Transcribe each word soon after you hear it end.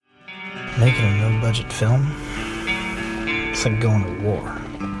Making a no-budget film, it's like going to war.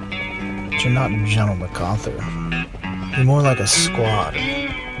 But you're not General MacArthur. You're more like a squad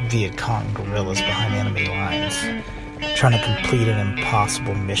of Viet Cong guerrillas behind enemy lines, trying to complete an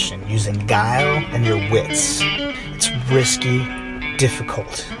impossible mission using guile and your wits. It's risky,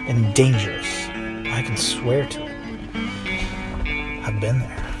 difficult, and dangerous. I can swear to it. I've been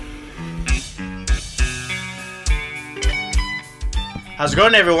there. How's it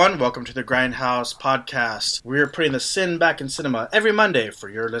going, everyone? Welcome to the Grindhaus podcast. We're putting the sin back in cinema every Monday for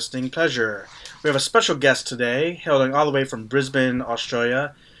your listening pleasure. We have a special guest today, hailing all the way from Brisbane,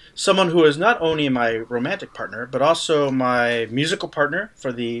 Australia. Someone who is not only my romantic partner, but also my musical partner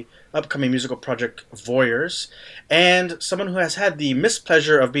for the upcoming musical project Voyeurs, and someone who has had the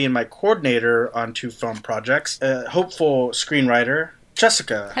mispleasure of being my coordinator on 2 film projects, a hopeful screenwriter,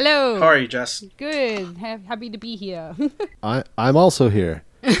 Jessicka. Hello. How are you, Jess? Good. Happy to be here. I'm also here.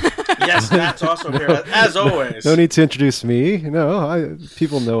 Yes, Matt's also here, as always. No need to introduce me. No,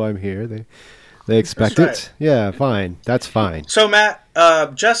 people know I'm here. They expect That's it. Yeah, fine. That's fine. So, Matt,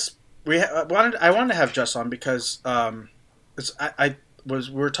 Jess, I wanted to have Jess on because we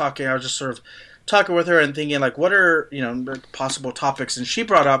were talking. I was just sort of talking with her and thinking, like, what are possible topics, and she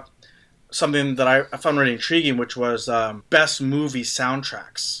brought up something that I found really intriguing, which was best movie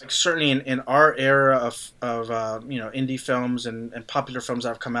soundtracks. Like, certainly in our era of indie films and popular films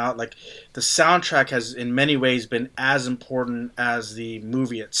that have come out, like, the soundtrack has in many ways been as important as the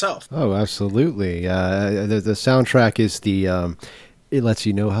movie itself. Oh, absolutely. The soundtrack is it lets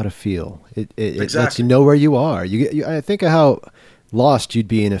you know how to feel. It Exactly. lets you know where you are. I think of how lost you'd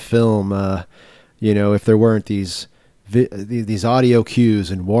be in a film, if there weren't these audio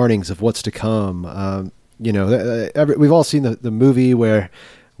cues and warnings of what's to come. We've all seen the movie where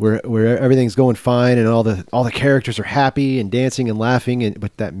everything's going fine and all the characters are happy and dancing and laughing,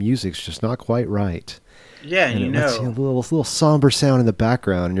 but that music's just not quite right. Yeah, and it lets you a little somber sound in the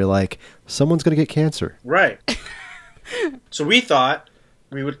background, and you're like, someone's going to get cancer. Right. So we thought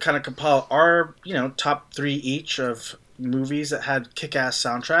we would kind of compile our top 3 each of movies that had kick-ass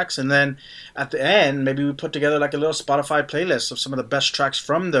soundtracks, and then at the end maybe we put together like a little Spotify playlist of some of the best tracks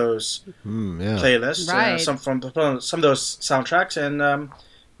from those playlists, right. Some of those soundtracks, and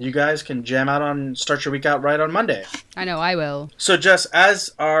you guys can jam out on start your week out right on Monday. I know I will. So Jess,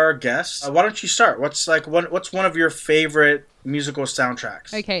 as our guest, why don't you start? What's one of your favorite musical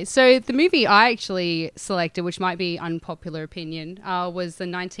soundtracks? Okay, so the movie I actually selected, which might be unpopular opinion, was the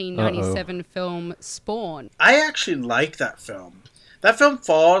 1997 film Spawn. I actually like that film. That film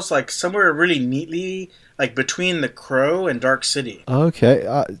falls like somewhere really neatly, like between The Crow and Dark City.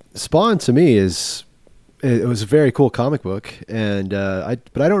 Okay, Spawn to me it was a very cool comic book, and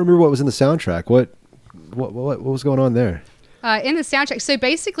but I don't remember what was in the soundtrack. What was going on there? In the soundtrack, so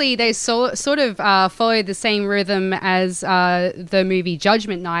basically they sort of followed the same rhythm as the movie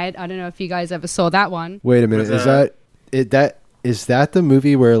Judgment Night. I don't know if you guys ever saw that one. Wait a minute, is that the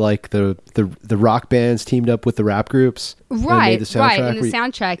movie where like the rock bands teamed up with the rap groups? Right, in the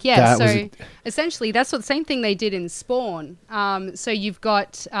soundtrack, yeah. So essentially that's the same thing they did in Spawn. So you've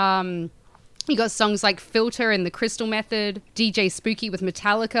got songs like Filter and The Crystal Method, DJ Spooky with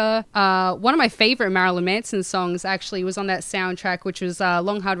Metallica. One of my favorite Marilyn Manson songs actually was on that soundtrack, which was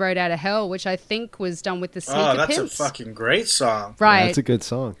Long Hard Road Out of Hell, which I think was done with the Sneaker Oh, that's Pimps. a fucking great song. Right. Yeah, that's a good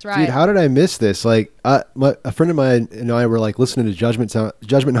song. Right. Dude, how did I miss this? Like, a friend of mine and I were like listening to Judgment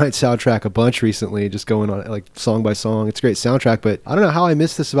Night soundtrack a bunch recently, just going on like song by song. It's a great soundtrack, but I don't know how I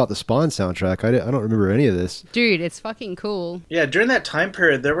missed this about the Spawn soundtrack. I don't remember any of this. Dude, it's fucking cool. Yeah, during that time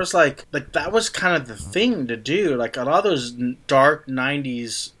period, there was like that was kind of the thing to do. Like a lot of those dark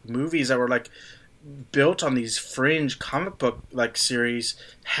 90s movies that were like built on these fringe comic book like series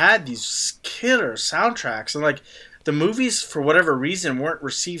had these killer soundtracks, and like the movies for whatever reason weren't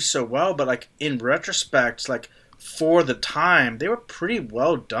received so well, but like in retrospect, like for the time, they were pretty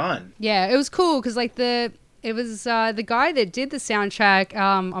well done. Yeah, it was cool because like it was the guy that did the soundtrack.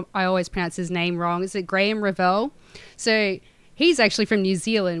 I always pronounce his name wrong. Is it Graham Revell? So he's actually from New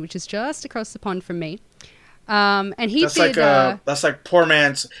Zealand, which is just across the pond from me. And he that's did. That's like poor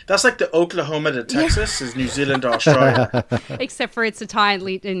man's. That's like the Oklahoma to Texas is New Zealand to Australia. Except for it's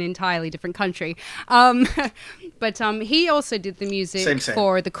an entirely different country. But he also did the music Same.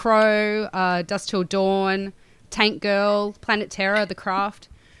 for The Crow, Dusk Till Dawn, Tank Girl, Planet Terror, The Craft.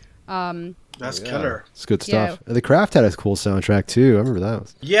 That's killer. It's good stuff. Yeah. The Craft had a cool soundtrack too. I remember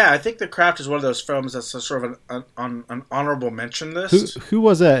that. Yeah, I think The Craft is one of those films that's a sort of an honorable mention list. Who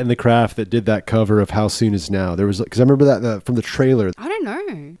was that in The Craft that did that cover of How Soon Is Now? There was, because I remember that from the trailer. I don't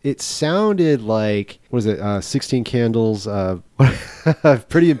know. it sounded like, what is it, 16 Candles,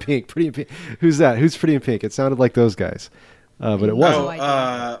 Pretty in Pink. Who's that? Who's Pretty in Pink? It sounded like those guys. But it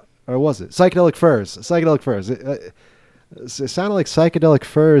wasn't. Or was it? Psychedelic Furs. It sounded like Psychedelic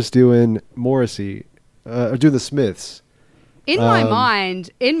Furs doing Morrissey, or doing the Smiths. In my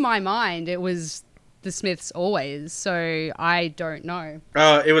mind, it was the Smiths always, so I don't know.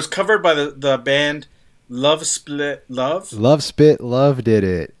 It was covered by the band Love Split Love. Love Spit Love did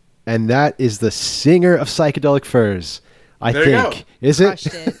it. And that is the singer of Psychedelic Furs. I think. Is it?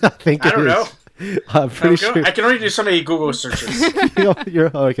 It. I think I don't know. I'm pretty sure. I can only do so many Google searches.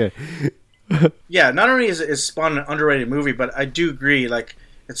 You're okay. Yeah, not only is Spawn an underrated movie, but I do agree, like,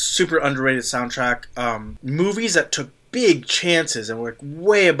 it's super underrated soundtrack. Movies that took big chances and were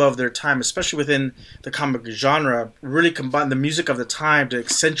way above their time, especially within the comic genre, really combined the music of the time to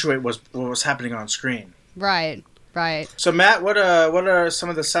accentuate what was happening on screen. Right. So, Matt, what are some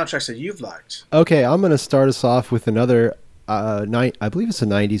of the soundtracks that you've liked? Okay, I'm going to start us off with another, I believe it's a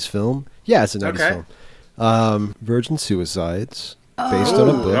 90s film. Yeah, it's a 90s film. Virgin Suicides, based on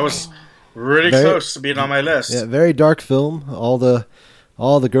a book. That was really close to being on my list. Yeah, very dark film. All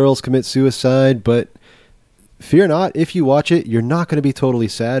the girls commit suicide, but fear not, if you watch it, you're not going to be totally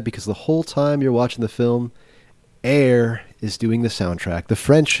sad, because the whole time you're watching the film, Air is doing the soundtrack. The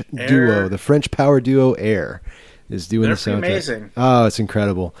French duo, the French power duo Air is doing the soundtrack. Amazing. Oh, it's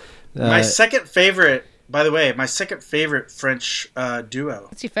incredible. My second favorite, by the way, French duo.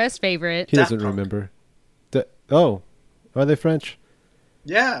 What's your first favorite? He doesn't remember. Are they French?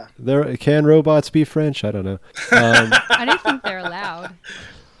 Yeah. Can robots be French? I don't know. I don't think they're allowed.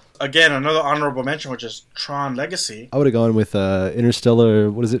 Again, another honorable mention, which is Tron Legacy. I would have gone with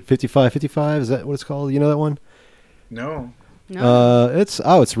Interstellar. What is it? 55? Is that what it's called? You know that one? No.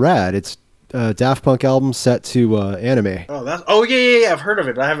 It's rad. It's Daft Punk album set to anime. Yeah. I've heard of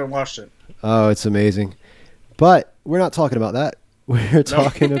it. I haven't watched it. Oh, it's amazing. But we're not talking about that. We're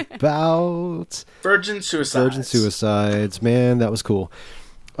talking about Virgin Suicides. Man, that was cool.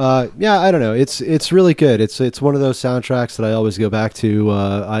 Yeah, I don't know. It's really good. It's one of those soundtracks that I always go back to.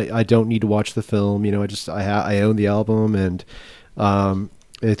 I don't need to watch the film. You know, I own the album, and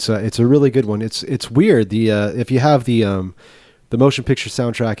it's a really good one. It's weird. If you have the motion picture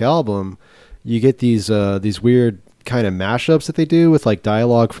soundtrack album, you get these weird kind of mashups that they do with like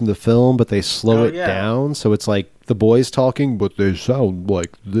dialogue from the film, but they slow it down, so it's like the boys talking, but they sound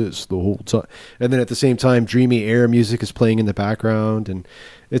like this the whole time, and then at the same time dreamy Air music is playing in the background, and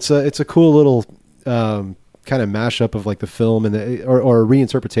it's a cool little kind of mashup of like the film and or a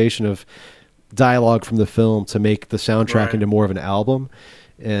reinterpretation of dialogue from the film to make the soundtrack into more of an album.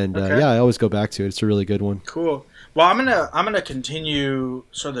 And I always go back to it. It's a really good one. Cool. Well, I'm gonna continue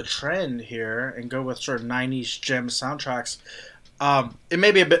sort of the trend here and go with sort of 90s gem soundtracks. It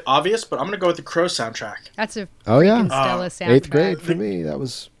may be a bit obvious, but I'm gonna go with the Crow soundtrack. That's a stellar soundtrack. 8th grade for me. That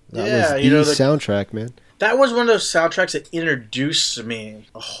was the soundtrack, man. That was one of those soundtracks that introduced me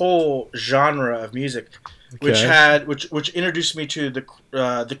a whole genre of music, which introduced me to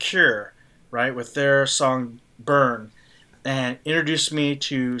the Cure, right, with their song "Burn," and introduced me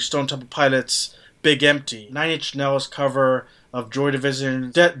to Stone Temple Pilots' "Big Empty," 9 Inch Nails cover of Joy Division,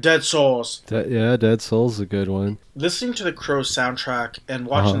 Dead Souls. Dead Souls is a good one. Listening to the Crow soundtrack and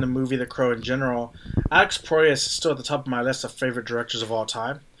watching the movie The Crow in general, Alex Proyas is still at the top of my list of favorite directors of all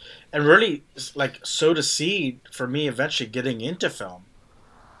time. And really, like, sowed a seed for me eventually getting into film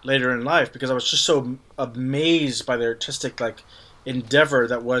later in life, because I was just so amazed by the artistic, like, endeavor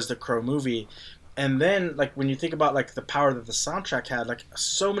that was the Crow movie. And then, like, when you think about, like, the power that the soundtrack had, like,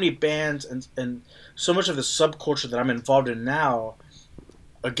 so many bands and so much of the subculture that I'm involved in now,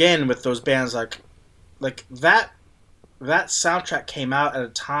 again, with those bands, like that soundtrack came out at a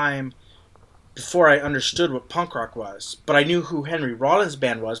time before I understood what punk rock was. But I knew who Henry Rollins'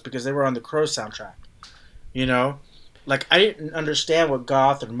 band was because they were on the Crow soundtrack. You know? Like, I didn't understand what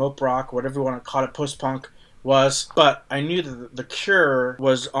goth or mope rock, whatever you want to call it, post-punk was, but I knew that The Cure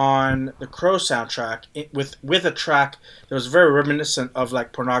was on the Crow soundtrack with a track that was very reminiscent of,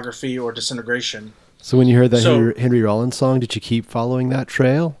 like, Pornography or Disintegration. So when you heard that Henry Rollins song, did you keep following that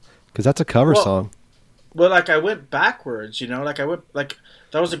trail? Because that's a cover song. Well, like, I went backwards, you know? That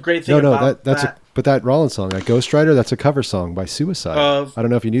was a great thing about that. But that Rollins song, that Ghost Rider, that's a cover song by Suicide. I don't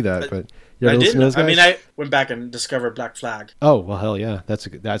know if you knew that, but... I didn't. I mean, I went back and discovered Black Flag. Oh well, hell yeah! That's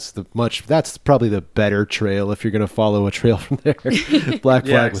probably the better trail if you're going to follow a trail from there. Black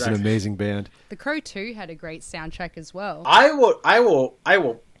Flag was an amazing band. The Crow 2 had a great soundtrack as well. I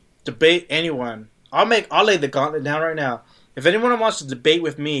will debate anyone. I'll lay the gauntlet down right now. If anyone wants to debate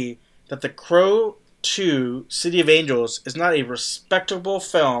with me that the Crow 2, City of Angels, is not a respectable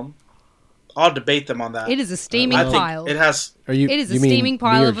film. I'll debate them on that. It is a steaming pile. It has. It is a steaming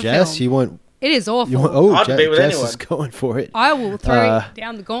pile of a Jess? film. You want? It is awful. I'll debate with Jess anyone. is going for it. I will throw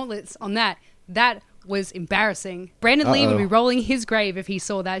down the gauntlets on that. That was embarrassing. Brandon Lee would be rolling his grave if he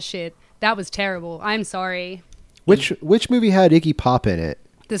saw that shit. That was terrible. I'm sorry. Which movie had Iggy Pop in it?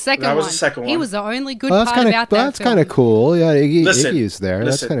 The second that one. was the second one. He was the only good part about that That's film. kind of cool. Yeah, Iggy's there.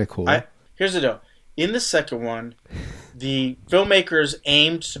 That's kind of cool. Here's the deal. In the second one, the filmmakers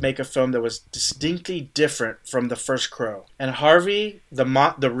aimed to make a film that was distinctly different from the first Crow. And Harvey,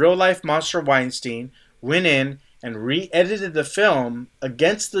 the real-life monster Weinstein, went in and re-edited the film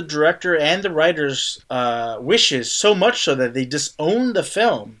against the director and the writer's wishes, so much so that they disowned the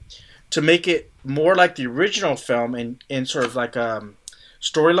film to make it more like the original film in sort of like a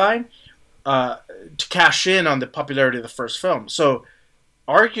storyline to cash in on the popularity of the first film. So,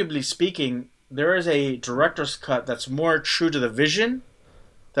 arguably speaking, there is a director's cut that's more true to the vision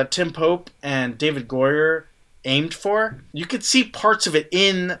that Tim Pope and David Goyer aimed for. You could see parts of it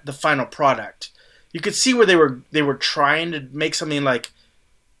in the final product. You could see where they were trying to make something like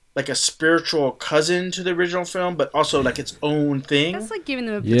a spiritual cousin to the original film, but also like its own thing. That's like giving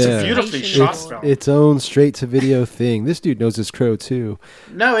them a It's a beautifully shot film. Its own straight-to-video thing. This dude knows his Crow, too.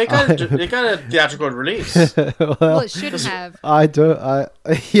 No, it got a theatrical release. Well, it should have.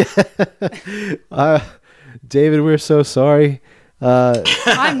 David, we're so sorry.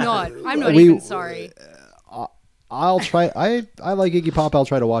 I'm not even sorry. I'll try. I like Iggy Pop. I'll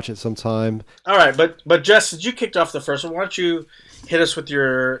try to watch it sometime. All right, but Jess, since you kicked off the first one, why don't you hit us with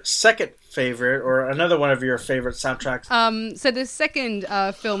your second favorite or another one of your favorite soundtracks? So the second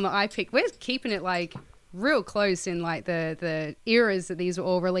film that I picked, we're keeping it like real close in like the eras that these were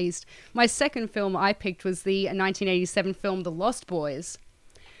all released. My second film I picked was the 1987 film The Lost Boys.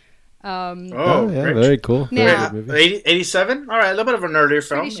 Yeah, very cool. Now, 87? All right, a little bit of an earlier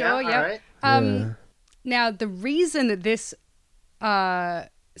film. Pretty sure, yeah. All right. Yeah. Now, the reason that this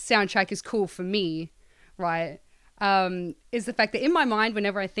soundtrack is cool for me, right, is the fact that in my mind,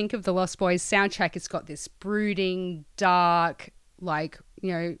 whenever I think of the Lost Boys soundtrack, it's got this brooding, dark, like,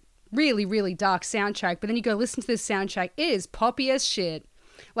 you know, really, really dark soundtrack. But then you go listen to this soundtrack, it is poppy as shit.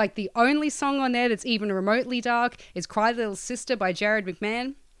 Like, the only song on there that's even remotely dark is Cry Little Sister by Jared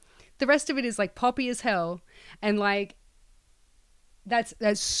McMahon. The rest of it is, like, poppy as hell. And, like, that's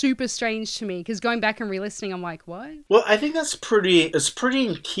super strange to me, because going back and re-listening, I'm like, what? Well, I think it's pretty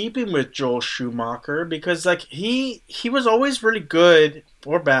in keeping with Joel Schumacher, because like he was always really good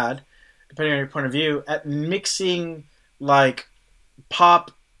or bad, depending on your point of view, at mixing like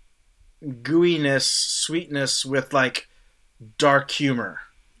pop gooiness, sweetness with like dark humor.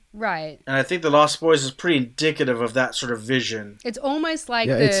 Right. And I think The Lost Boys is pretty indicative of that sort of vision. It's almost like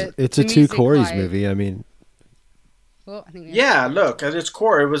it's a two Corys movie. I mean, well, I think look at its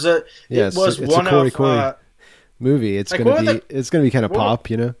core, it was one of Corey movie. It's like, gonna be kind of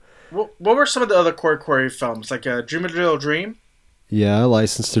pop, you know. What were some of the other Corey films, like Dream a Little Dream? Yeah,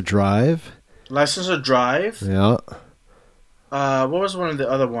 License to Drive. Yeah. What was one of the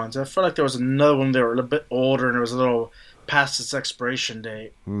other ones? I felt like there was another one that were a little bit older and it was a little past its expiration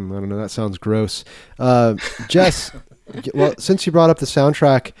date. I don't know. That sounds gross. Jess, well, since you brought up the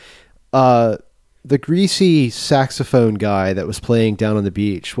soundtrack, the greasy saxophone guy that was playing down on the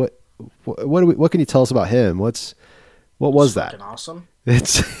beach. What can you tell us about him? What was that? Awesome.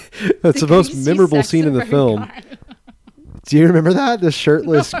 It's the most memorable scene in the film. Do you remember that? The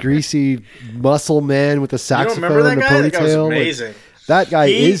shirtless, greasy muscle man with the saxophone and the ponytail. That guy was amazing. That guy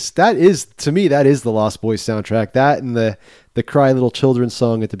is to me, that is the Lost Boys soundtrack. That and the Cry Little Children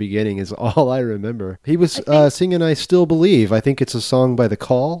song at the beginning is all I remember. He was singing I Still Believe. I think it's a song by The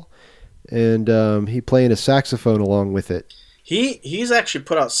Call. And he playing a saxophone along with it. He's actually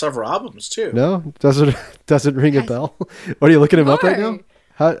put out several albums too. No, doesn't ring a bell. What, are you looking him up right now?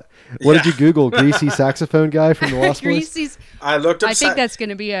 What did you Google? Greasy saxophone guy from the Lost Boys? I looked up. I think that's going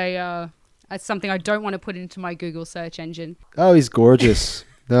to be that's something I don't want to put into my Google search engine. Oh, he's gorgeous.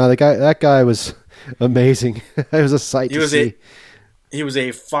 No, that guy was amazing. It was a sight to see. He was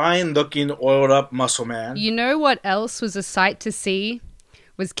a fine-looking, oiled-up muscle man. You know what else was a sight to see?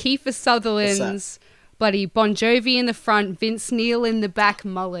 Was Kiefer Sutherland's buddy Bon Jovi in the front, Vince Neil in the back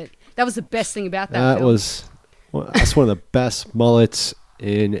mullet. That was the best thing about that film. That's one of the best mullets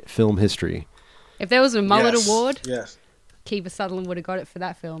in film history. If there was a mullet award, yes, Kiefer Sutherland would have got it for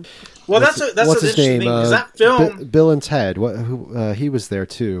that film. Well, that's an interesting thing, because that film... Bill and Ted, he was there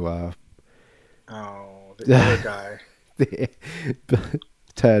too. The other guy.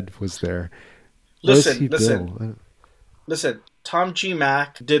 Ted was there. Listen. Tom G.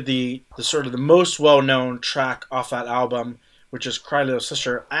 Mac did the sort of the most well-known track off that album, which is Cry Little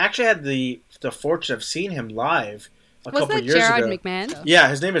Sister. I actually had the fortune of seeing him live a couple years ago. Gerard McMahon? Yeah,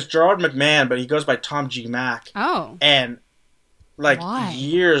 his name is Gerard McMahon, but he goes by Tom G. Mac. Oh. And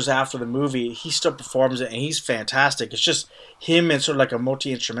years after the movie, he still performs it, and he's fantastic. It's just him and sort of like a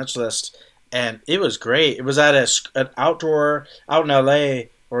multi-instrumentalist, and it was great. It was at an outdoor, out in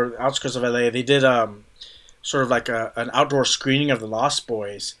LA, or outskirts of LA. They did sort of like an outdoor screening of The Lost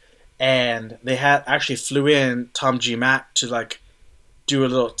Boys, and they actually flew in Tom G. Mac to like do a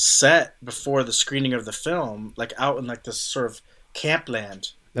little set before the screening of the film, like out in like this sort of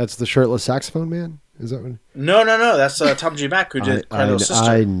campland. That's the shirtless saxophone man? Is that what? No. That's Tom G. Mac who did Cry Little Sister.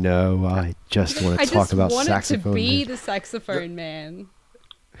 I know. I just want to talk about saxophone. I just wanted to be the saxophone man.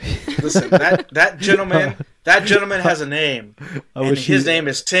 Listen, that gentleman has a name, and his name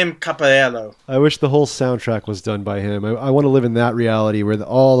is Tim Capello. I wish the whole soundtrack was done by him. I want to live in that reality where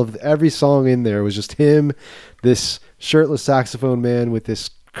every song in there was just him, this shirtless saxophone man with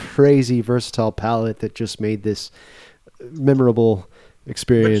this crazy versatile palette that just made this memorable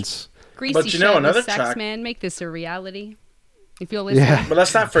experience. Greasy another sax track, man, make this a reality. If you're listening. Yeah. But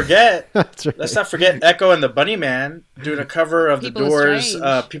let's not forget. Right. Let's not forget Echo and the Bunnymen doing a cover of The Doors'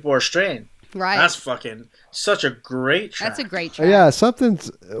 "People Are Strange." Right. That's fucking such a great track. That's a great track. Yeah, something.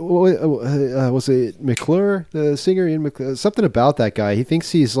 Was it McClure, the singer Ian McClure? Something about that guy. He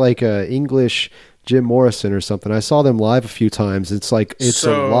thinks he's like a English Jim Morrison or something. I saw them live a few times. It's a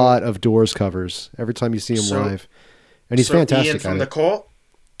lot of Doors covers every time you see him live, and he's fantastic. Ian from the Cult.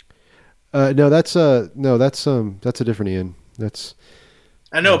 No, that's a different Ian.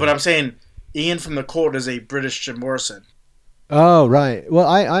 I know, but I'm saying Ian from the Cult is a British Jim Morrison. Oh, right. Well,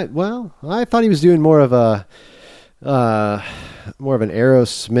 I thought he was doing more of an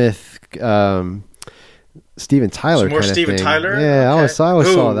Aerosmith, Steven Tyler kind of Steven thing. Tyler? Yeah, okay. I always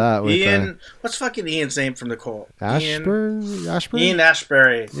saw that with Ian. What's fucking Ian's name from the Cult? Ashburn? Ian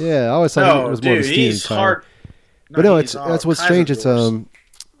Ashbury. Yeah, I always thought it was more than Steven Tyler. But no, that's what's strange. It's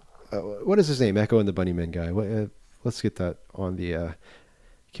what is his name? Echo and the Bunnymen guy. Let's get that on the.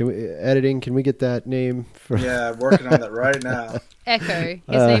 Can we get that name? Yeah, working on that right now. Echo. His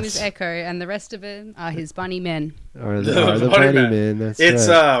name is Echo, and the rest of it are his bunny men. Are the bunny men? That's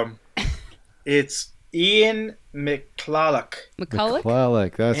right. It's Ian McCulloch.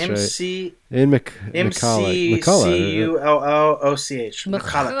 McCulloch, that's right. McCulloch.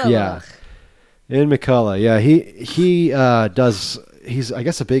 McCulloch. Yeah. Ian McCulloch. Yeah, he does. He's, I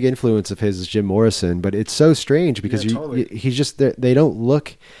guess, a big influence of his is Jim Morrison, but it's so strange because he's just, they don't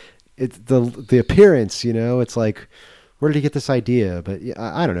look, it's the appearance, it's like, where did he get this idea? But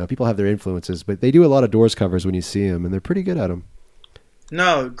I don't know. People have their influences, but they do a lot of Doors covers when you see them, and they're pretty good at them.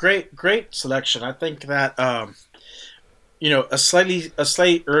 No, great selection. I think that, a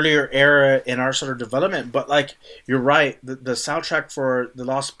slightly earlier era in our sort of development, but like, you're right. The soundtrack for The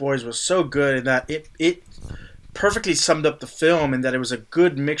Lost Boys was so good in that it perfectly summed up the film in that it was a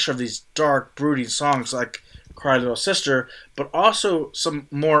good mixture of these dark, brooding songs like Cry Little Sister, but also some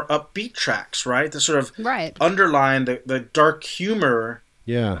more upbeat tracks, right? That sort of underline the dark humor,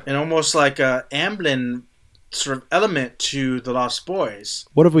 and almost like a Amblin sort of element to The Lost Boys.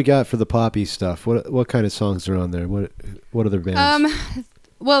 What have we got for the poppy stuff? What kind of songs are on there? What other bands?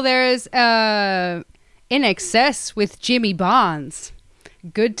 Well, there is In Excess with Jimmy Barnes.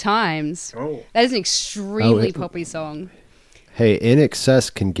 Good Times. Oh. That is an extremely poppy song. Hey, In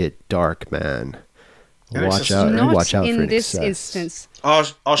Excess can get dark, man. Watch out for In Excess. In this instance.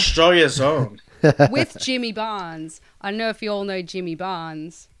 Australia's own. With Jimmy Barnes. I don't know if you all know Jimmy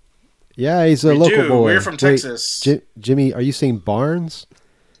Barnes. Yeah, he's a local boy. We're from Texas. Jimmy, are you saying Barnes?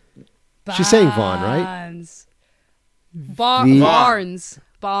 She's saying Vaughn, right? Barnes.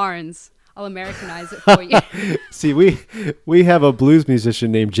 I'll Americanize it for you. See, we have a blues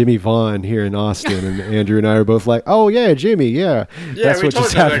musician named Jimmy Vaughn here in Austin, and Andrew and I are both like, "Oh yeah, Jimmy, yeah." That's what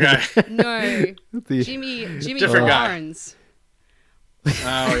just happened. That guy. No, Jimmy Barnes.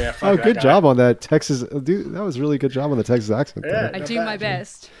 Oh yeah. Good job on that Texas, dude. That was really good job on the Texas accent. Yeah, I do my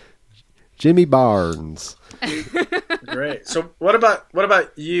best. Jimmy Barnes. Great. So what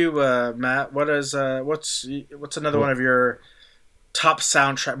about you, Matt? What's another one of your top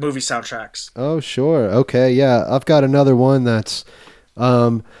movie soundtracks? Oh, sure. Okay, yeah. I've got another one that's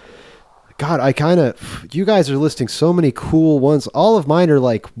God, you guys are listing so many cool ones. All of mine are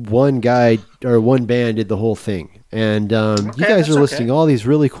like one guy or one band did the whole thing. And you guys are listing all these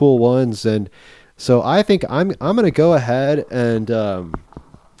really cool ones, and so I think I'm going to go ahead and I'm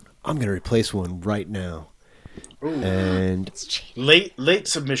going to replace one right now. Ooh. And late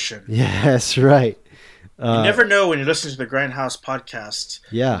submission. Yes, right. You never know when you're listening to the Grindhaus podcast.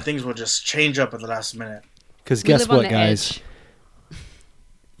 Yeah. Things will just change up at the last minute. Because guess what, guys? Edge.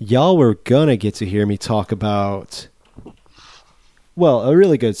 Y'all were going to get to hear me talk about, well, a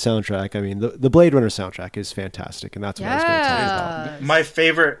really good soundtrack. I mean, the Blade Runner soundtrack is fantastic, and that's what I was going to tell you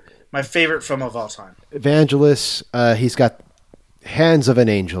about. My favorite film of all time. Vangelis, he's got hands of an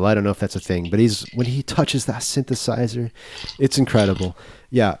angel. I don't know if that's a thing, but when he touches that synthesizer, it's incredible.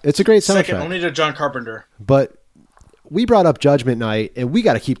 Yeah, it's a great soundtrack. Second only to John Carpenter. But we brought up Judgment Night, and we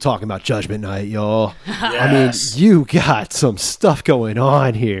got to keep talking about Judgment Night, y'all. Yes. I mean, you got some stuff going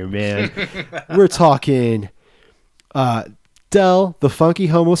on here, man. We're talking Del, the funky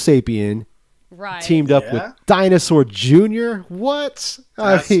Homo sapien, right, teamed up with Dinosaur Jr. What?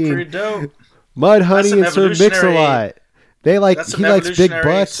 That's pretty dope. Mudhoney and Sir Mix-a-Lot. He likes big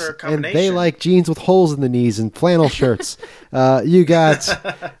butts, and they like jeans with holes in the knees and flannel shirts. You got,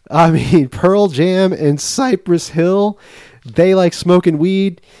 Pearl Jam and Cypress Hill. They like smoking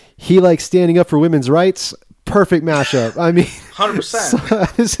weed. He likes standing up for women's rights. Perfect mashup.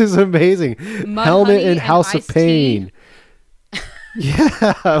 100%. This is amazing. Helmet and House of Pain.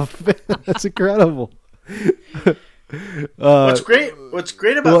 Yeah, that's incredible. What's great about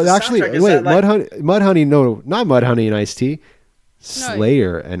the soundtrack is that, like, Mudhoney, no, not Mudhoney and Ice-T.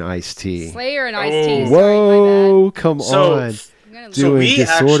 Slayer and Ice-T. Slayer and Ice-T. Whoa, come on. So we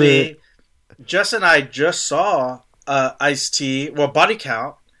actually, Jess and I just saw Ice-T, Body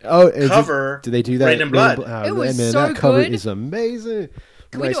Count, cover did they do that? Rain and Blood. It was man, so that cover good. is amazing.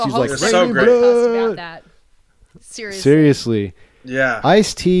 Can we do a Ice-T's whole podcast about that? Seriously. Yeah.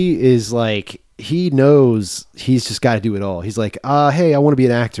 Ice-T is like, he knows he's just got to do it all. He's like, hey, I want to be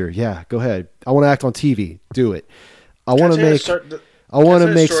an actor. Yeah, go ahead. I want to act on TV. Do it. I want to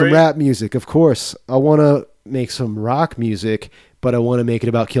make some rap music. Of course. I want to make some rock music, but I want to make it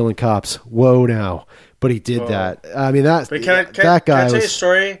about killing cops. Whoa, now. But he did that. I mean, that guy was... Can I tell you a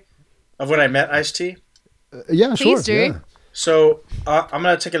story of when I met Ice-T? Yeah, sure. Please do. Yeah. So I'm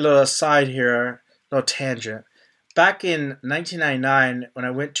going to take a little aside here, a little tangent. Back in 1999, when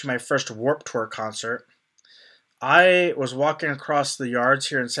I went to my first Warped Tour concert, I was walking across the yards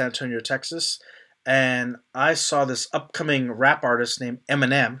here in San Antonio, Texas, and I saw this upcoming rap artist named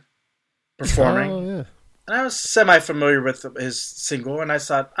Eminem performing. Oh, yeah. And I was semi-familiar with his single, and I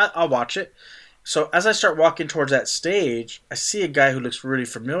thought, I'll watch it. So as I start walking towards that stage, I see a guy who looks really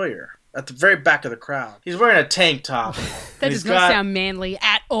familiar at the very back of the crowd. He's wearing a tank top. That does not sound manly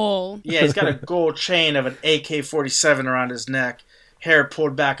at all. Yeah, he's got a gold chain of an AK-47 around his neck, hair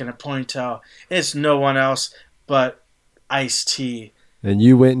pulled back in a ponytail. And it's no one else but Ice-T. And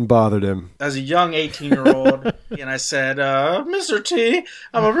you went and bothered him. As a young 18-year-old, and I said, Mr. T,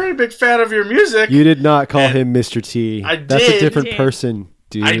 I'm a really big fan of your music. You did not call him Mr. T. I did. That's a different person,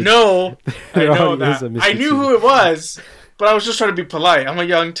 dude. I know that. I knew who it was. But I was just trying to be polite. I'm a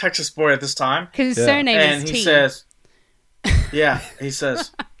young Texas boy at this time. His surname is T. And he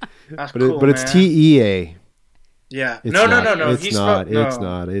says, that's cool, but it's TEA. Yeah. It's No.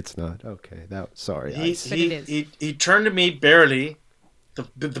 It's not. Okay. Sorry. He turned to me barely,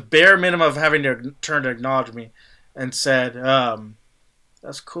 the bare minimum of having to turn to acknowledge me, and said,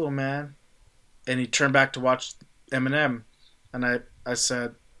 that's cool, man. And he turned back to watch Eminem. And I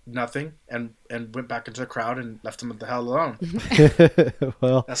said, nothing, and went back into the crowd and left him the hell alone.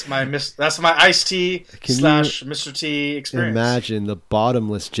 Well, that's my Ice-T / Mr. T experience. Imagine the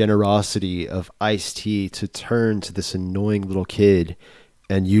bottomless generosity of Ice-T to turn to this annoying little kid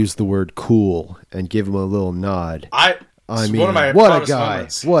and use the word cool and give him a little nod. I mean, one of my what a guy!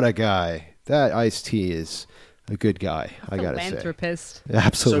 moments. What a guy! That Ice-T is a good guy. I gotta say, philanthropist.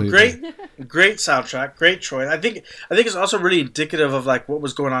 Absolutely. So great soundtrack, great choice. I think it's also really indicative of like what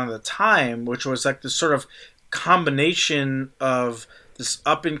was going on at the time, which was like this sort of combination of this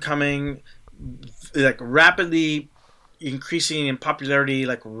up and coming, like rapidly increasing in popularity,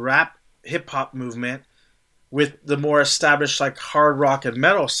 like rap hip hop movement, with the more established like hard rock and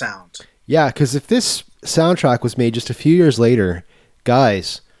metal sound. Yeah, because if this soundtrack was made just a few years later,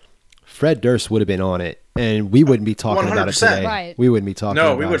 guys, Fred Durst would have been on it. And we wouldn't be talking 100%. About it today. Right. We wouldn't be talking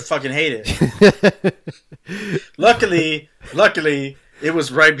about it. No, we would fucking hate it. Luckily, it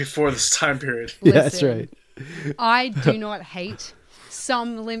was right before this time period. Yeah, that's right. I do not hate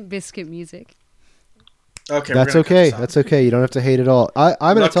some Limp Bizkit music. Okay, that's okay. That's okay. You don't have to hate it all.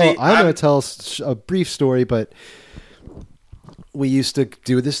 I'm going to tell a brief story, but we used to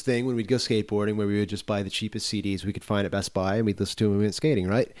do this thing when we'd go skateboarding where we would just buy the cheapest CDs we could find at Best Buy and we'd listen to them when we went skating,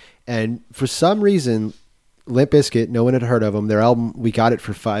 right? And for some reason, Limp Bizkit, no one had heard of them. Their album, we got it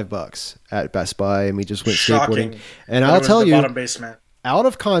for $5 at Best Buy and we just went skateboarding. And I'll tell you, bottom basement. Out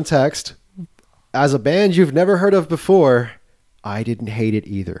of context, as a band you've never heard of before, I didn't hate it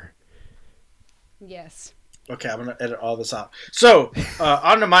either. Yes. Okay, I'm gonna edit all this out. So,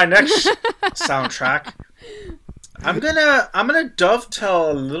 on to my next soundtrack. I'm gonna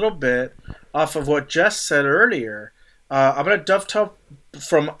dovetail a little bit off of what Jess said earlier. I'm gonna dovetail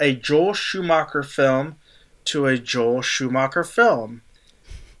from a Joel Schumacher film to a Joel Schumacher film,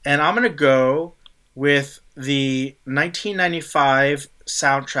 and I'm gonna go with the 1995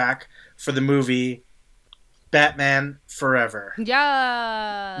 soundtrack for the movie Batman Forever.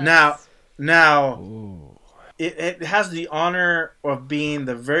 Yeah. Now. Ooh. It has the honor of being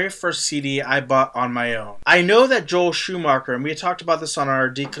the very first CD I bought on my own. I know that Joel Schumacher, and we talked about this on our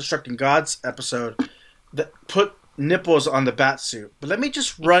Deconstructing Gods episode, that put nipples on the Batsuit. But let me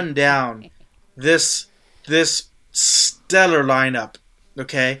just run down this stellar lineup,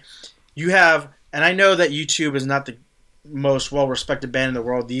 okay? You have, and I know that YouTube is not the most well-respected band in the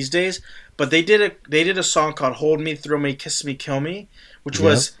world these days, but they did a song called Hold Me, Thrill Me, Kiss Me, Kill Me, which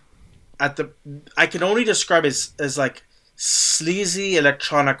was... I can only describe it as like sleazy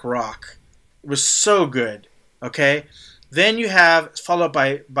electronic rock. It was so good. Okay, then you have followed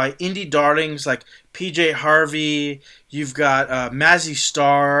by indie darlings like PJ Harvey. You've got Mazzy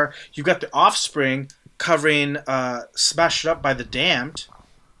Star. You've got The Offspring covering "Smash It Up" by The Damned.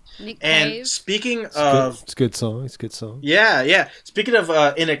 Nick and Cave. Speaking of, it's a good song. It's a good song. Yeah. Speaking of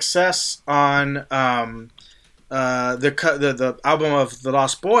In Excess on the album of The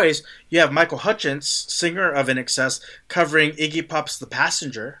Lost Boys, you have Michael Hutchence, singer of In Excess, covering Iggy Pop's The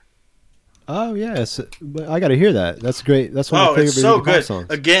Passenger. Oh yes, I got to hear that. That's great. That's one of my favorite it's so Iggy Pop good. songs.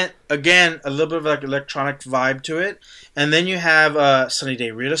 Again, a little bit of like electronic vibe to it, and then you have Sunny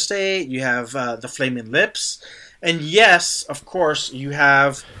Day Real Estate. You have The Flaming Lips, and yes, of course, you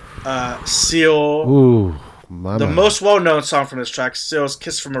have Seal. Ooh. The most well-known song from this track, Seal's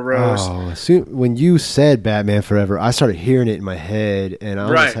 "Kiss from a Rose." When you said Batman Forever, I started hearing it in my head, and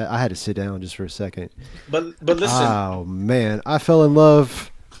I had to sit down just for a second. But listen. Oh man, I fell in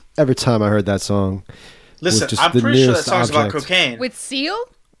love every time I heard that song. Listen, I'm pretty sure that song's about cocaine. With Seal?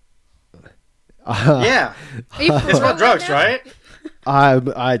 Yeah, it's about drugs, right?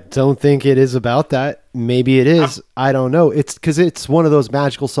 I don't think it is about that. Maybe it is. I don't know. It's because it's one of those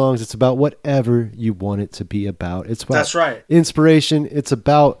magical songs. It's about whatever you want it to be about. It's about That's right. Inspiration. It's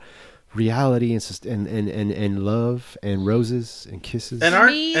about reality and love and roses and kisses. And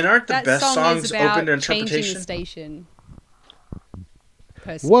aren't the best songs open to interpretation? Changing the station.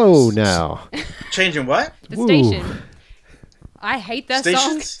 Whoa, now. Changing what? The station. I hate that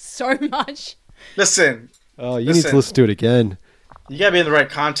song so much. Listen. Oh, you need to listen to it again. You gotta be in the right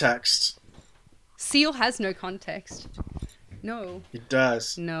context. Seal has no context. No. He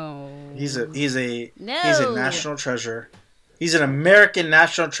does. No. He's a national treasure. He's an American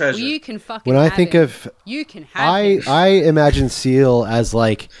national treasure. Well, you can fucking when I think him. of you can have him. I imagine Seal as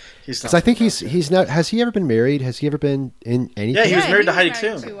like because I think he's not. Has he ever been married? Has he ever been in anything? Yeah, he was married to Heidi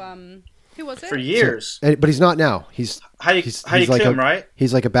Klum. Who was it? For years. But he's not now. He's Heidi Klum, right?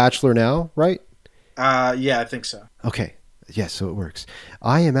 He's like a bachelor now, right? Yeah, I think so. Okay. Yes, so it works.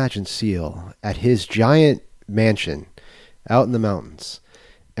 I imagine Seal at his giant mansion out in the mountains.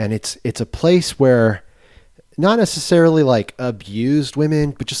 And it's a place where not necessarily like abused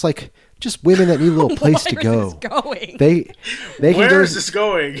women, but just women that need a little place to go. Where is this going? Where is this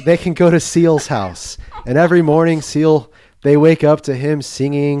going? They can go to Seal's house. And every morning they wake up to him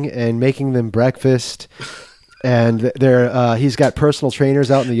singing and making them breakfast. And he's got personal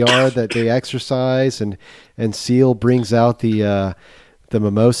trainers out in the yard that they exercise, and Seal brings out the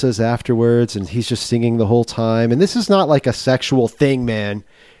mimosas afterwards, and he's just singing the whole time. And this is not like a sexual thing, man.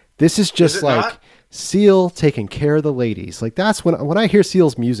 This is just like not? Seal taking care of the ladies. Like that's when I hear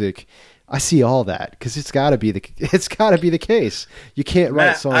Seal's music, I see all that because it's got to be the case. You can't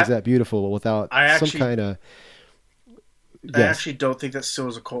write songs that beautiful without some kind of. Yes. I actually don't think that Seal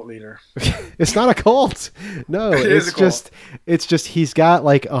is a cult leader. It's not a cult. No, it's just he's got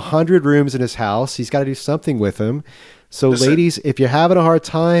like 100 rooms in his house. He's got to do something with them. So ladies, if you're having a hard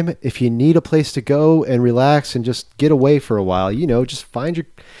time, if you need a place to go and relax and just get away for a while, just find your,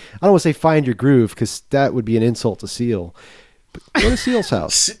 I don't want to say find your groove because that would be an insult to Seal. But go to Seal's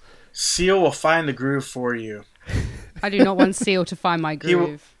house. Seal will find the groove for you. I do not want Seal to find my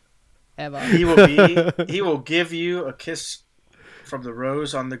groove. Ever. He will give you a kiss from the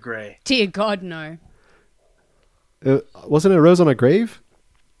rose on the gray. Dear God, no. Wasn't it a rose on a grave?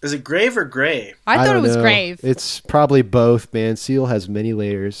 Is it grave or gray? I thought it was grave. It's probably both, man. Seal has many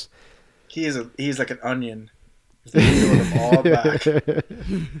layers. He's like an onion. Peel them all back.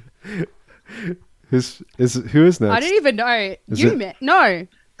 Who is next? I don't even know. No.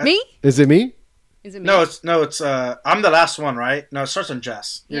 Me? Is it me? Is it me? No, it's I'm the last one, right? No, it starts on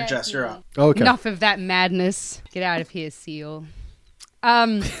Jess. You're Jess, you're up. Okay. Enough of that madness. Get out of here, Seal.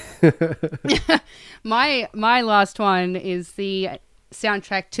 My last one is the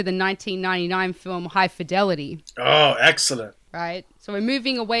soundtrack to the 1999 film High Fidelity. Oh, excellent. Right? So we're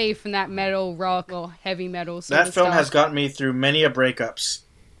moving away from that metal, rock, or heavy metal sort That of film stuff. has gotten me through many a breakups.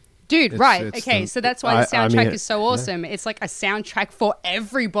 Dude, right. It's Okay, the- so that's why the soundtrack I mean, is so awesome. It's like a soundtrack for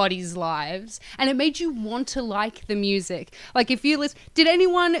everybody's lives. And it made you want to like the music. Like, if you listen... Did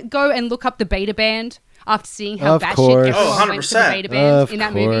anyone go and look up the Beta Band after seeing how Of batshit course. everyone went to the 100%. Beta Band Of in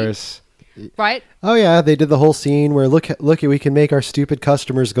that course. movie? Right? Oh yeah, they did the whole scene where look, we can make our stupid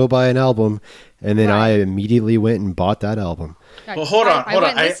customers go buy an album, and then Right. I immediately went and bought that album. Well, hold on. I went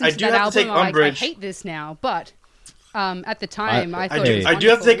and listened I to do that have to take album. I'm like, umbrage. I hate this now, but at the time, I I thought do, it was I do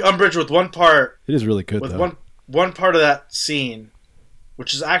have to take wonderful. umbrage with one part, It is really good with though. one part of that scene,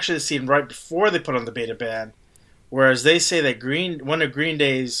 which is actually the scene right before they put on the Beta Band, whereas they say that one of Green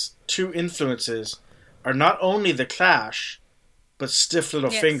Day's two influences are not only the Clash, but Stiff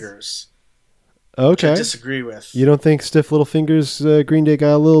Little Yes. Fingers. Which I Okay, disagree with. you don't think Stiff Little Fingers Green Day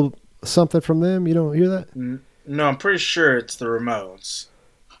got a little something from them? You don't hear that? No, I'm pretty sure it's the Ramones.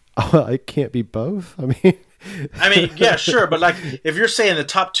 Oh, it can't be both. I mean, Yeah, sure, but like if you're saying the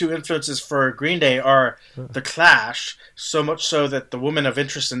top two influences for Green Day are the Clash, so much so that the woman of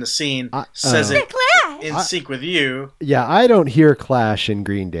interest in the scene says it in sync with you. yeah, I don't hear Clash in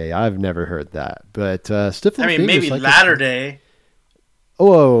Green Day. I've never heard that. But Stiff Little I mean, Fingers, maybe like Latter Day.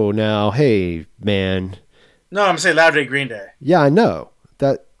 Whoa, now, hey, man. No, I'm saying Latter Day Green Day. Yeah, I know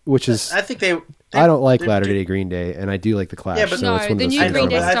that. Which is, I think they I don't like they- Latter Day Green Day, and I do like the Clash. Yeah, but so No, it's one the of those new things Green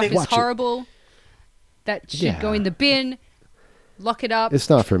Day I'm like, stuff is watch it. horrible. That should Yeah. go in the bin. Lock it up. It's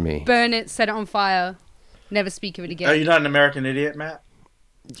not for me. Burn it. Set it on fire. Never speak of it again. Are you not an American idiot, Matt?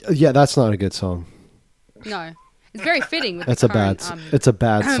 Yeah, that's not a good song. No, it's very fitting with That's the a bad. current, It's a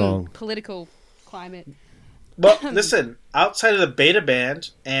bad song. political climate. Well, listen, outside of the Beta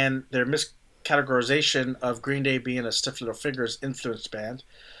Band and their miscategorization of Green Day being a Stiff Little Fingers influenced band,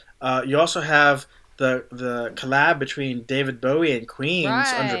 you also have the collab between David Bowie and Queen's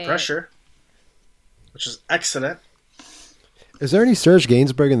Under Right. Pressure, which is excellent. Is there any Serge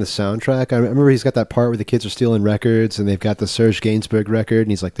Gainsbourg in the soundtrack? I remember he's got that part where the kids are stealing records, and they've got the Serge Gainsbourg record,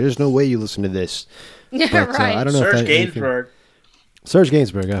 and he's like, "There's no way you listen to this." Yeah, But, right. I don't know if Serge that, anything- Gainsbourg. Serge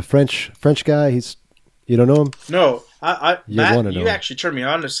Gainsbourg, a French guy. You don't know him? No, wanna Matt, you know. actually turned me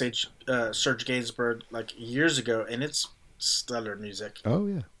on to Serge Gainsbourg like years ago, and it's stellar music. Oh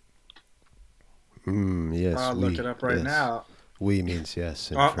yeah. Yes. I'll look it up right yes. now. Oui means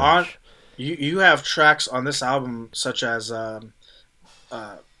yes in On French. you have tracks on this album such as Bob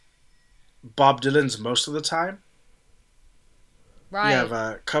Dylan's "Most of the Time." Right. You have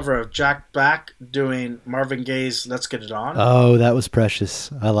a cover of Jack Black doing Marvin Gaye's "Let's Get It On." Oh, that was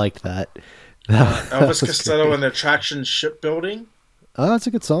precious. I liked that. That Elvis was Costello great. and the Attraction Shipbuilding. Oh, that's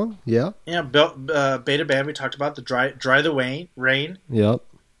a good song. Yeah. Yeah, Beta Band we talked about the Dry the Rain. Yep.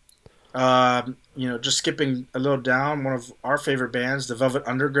 Just skipping a little down, one of our favorite bands, the Velvet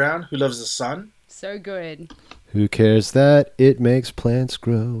Underground, Who Loves the Sun. So good. Who cares that it makes plants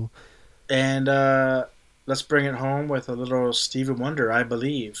grow? And let's bring it home with a little Stevie Wonder, I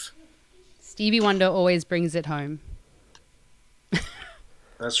Believe. Stevie Wonder always brings it home.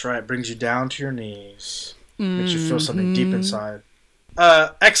 That's right, brings you down to your knees. Makes you feel something deep inside.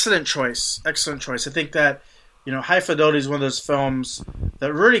 Excellent choice. I think that, High Fidelity is one of those films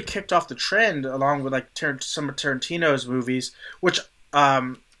that really kicked off the trend along with like some of Tarantino's movies, which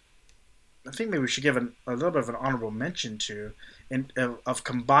I think maybe we should give a little bit of an honorable mention to, of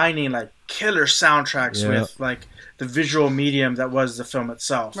combining like killer soundtracks with like the visual medium that was the film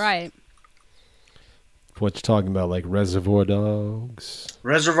itself. Right. What you talking about, like Reservoir Dogs?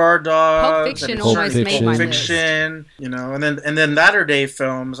 Reservoir Dogs, Pulp Fiction and almost Pulp made my Fiction, list. and then latter day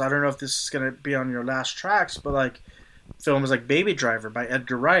films. I don't know if this is gonna be on your last tracks, but like films like Baby Driver by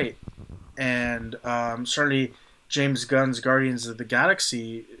Edgar Wright, and certainly James Gunn's Guardians of the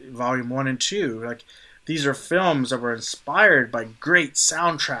Galaxy Volume 1 and 2. Like these are films that were inspired by great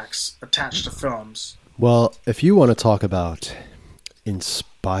soundtracks attached to films. Well, if you want to talk about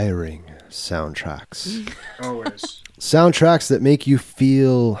inspiring soundtracks, Always. soundtracks that make you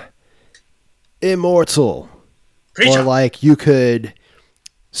feel immortal, Preach or on. like you could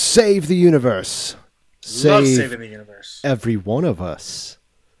save the universe, Love save saving the universe. every one of us.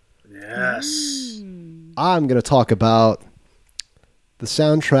 Yes. I'm going to talk about the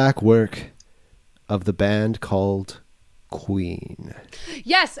soundtrack work of the band called Queen.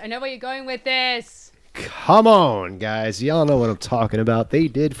 Yes, I know where you're going with this. Come on, guys. Y'all know what I'm talking about. They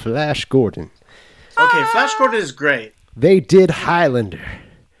did Flash Gordon. Okay, Flash Gordon is great. They did Highlander.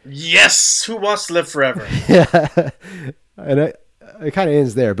 Yes, Who Wants to Live Forever? Yeah, and it kind of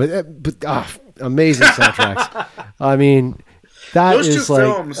ends there, but amazing soundtracks. I mean, those is two like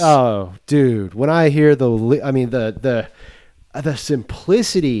films. Oh, dude, when I hear the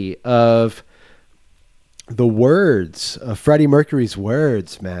simplicity of the words of Freddie Mercury's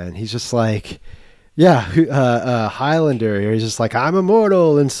words, man, he's just like, Highlander. He's just like, I'm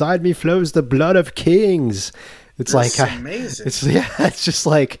immortal. Inside me flows the blood of kings. It's like amazing. It's just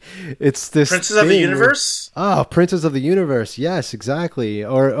like it's this Princes of the Universe. Princes of the Universe. Yes, exactly.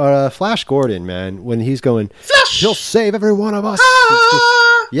 Or Flash Gordon, man, when he's going, Flash! He'll save every one of us.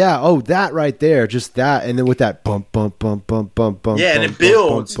 That right there, just that, and then with that bump, bump, bump, bump, bump, bump. Yeah, and it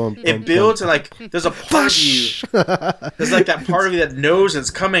builds. It builds, and like there's a part of you. There's like that part of you that knows it's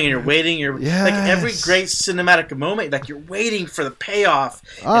coming, and you're waiting. Like every great cinematic moment, like you're waiting for the payoff.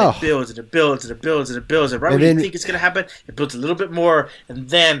 And it builds, and it builds, and it builds, and it builds. And right when you think it's gonna happen, it builds a little bit more, and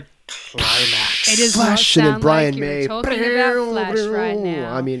then climax. It is Flash and Brian May talking about Flash right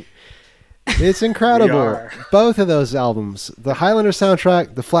now. I mean, it's incredible. Both of those albums, the Highlander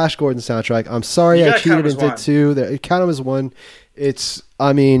soundtrack, the Flash Gordon soundtrack. I'm sorry I cheated and did two. Count them as one. It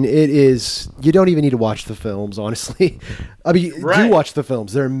is. You don't even need to watch the films, honestly. I mean, do watch the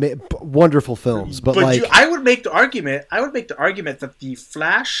films. They're wonderful films. But like, I would make the argument. That the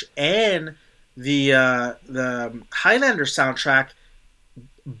Flash and the Highlander soundtrack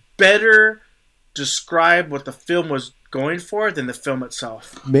better describe what the film was going for than the film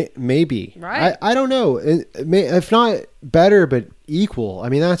itself. Maybe. Right. I don't know. If not better, but equal. I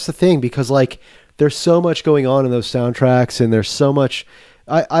mean, that's the thing, because like there's so much going on in those soundtracks, and there's so much.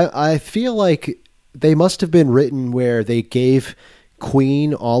 I feel like they must have been written where they gave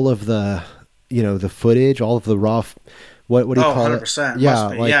Queen all of the, the footage, all of the raw. What do you call 100%. it?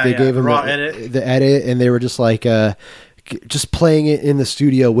 Yeah, they gave them the edit, and they were just like just playing it in the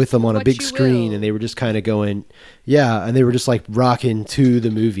studio with them on a big screen, and they were just kind of going, and they were just like rocking to the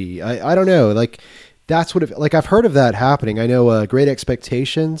movie. I don't know, like that's what I've heard of that happening. I know Great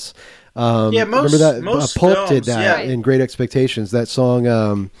Expectations. Remember that Pulp films, did that in Great Expectations. That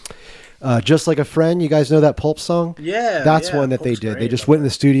song, Just Like a Friend. You guys know that Pulp song? Yeah, that's one that Pulp's they did. They just went in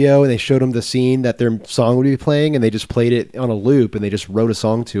the studio and they showed them the scene that their song would be playing, and they just played it on a loop, and they just wrote a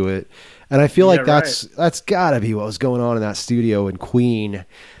song to it. And I feel like that's got to be what was going on in that studio. And Queen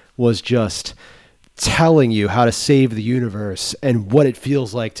was just telling you how to save the universe and what it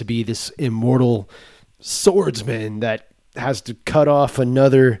feels like to be this immortal swordsman that has to cut off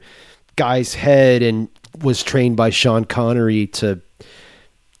another guy's head and was trained by Sean Connery to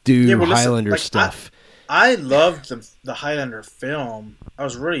do Highlander stuff. I loved the Highlander film. I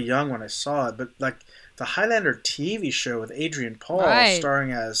was really young when I saw it, but like the Highlander TV show with Adrian Paul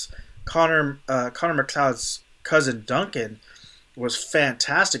starring as Connor McLeod's cousin Duncan was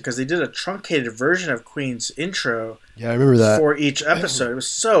fantastic, because they did a truncated version of Queen's intro. Yeah, I remember that for each episode. It was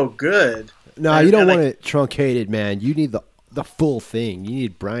so good. No, you don't want it truncated, man. You need the full thing. You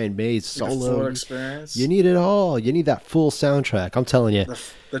need Brian May's solo. The full experience. You need it all. You need that full soundtrack. I'm telling you.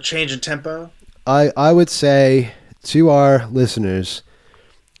 The change in tempo. I would say to our listeners,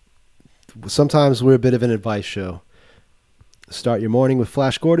 sometimes we're a bit of an advice show. Start your morning with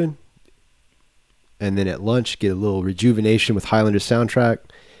Flash Gordon, and then at lunch get a little rejuvenation with Highlander soundtrack,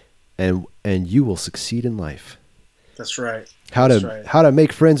 and you will succeed in life. That's right. How to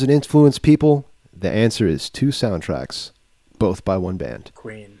make friends and influence people? The answer is 2 soundtracks, both by one band.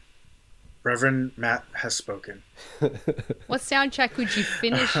 Queen. Reverend Matt has spoken. What soundtrack would you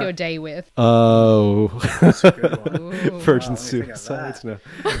finish your day with? Oh, that's a good one. Virgin Suicides. No.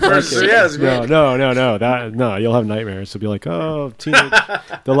 No. You'll have nightmares. You'll be like, oh, teenage.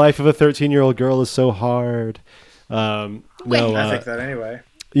 The life of a 13-year-old girl is so hard. I think that anyway.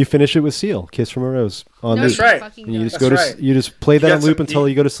 You finish it with Seal, Kiss from a Rose on loop. That's right. And you just you just play that on loop until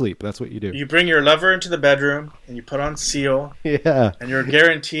you go to sleep. That's what you do. You bring your lover into the bedroom and you put on Seal. Yeah. And you're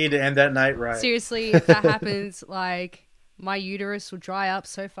guaranteed to end that night right. Seriously, if that happens, like my uterus will dry up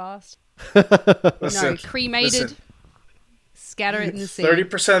so fast. Cremated. Scatter it in the sea.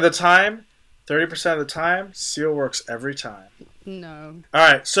 30% of the time, Seal works every time. No.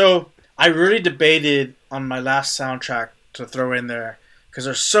 All right, so I really debated on my last soundtrack to throw in there, because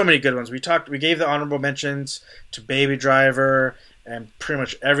there's so many good ones. We gave the honorable mentions to Baby Driver and pretty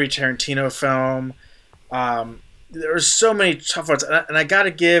much every Tarantino film. There were so many tough ones, and I got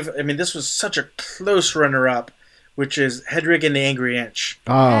to give. I mean, this was such a close runner-up, which is Hedwig and the Angry Inch.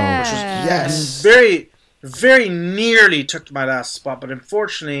 Oh, yes, very, very nearly took my last spot, but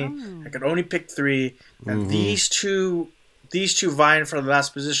unfortunately, I could only pick 3, and these two vying for the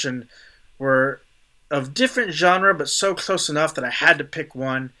last position were of different genre, but so close enough that I had to pick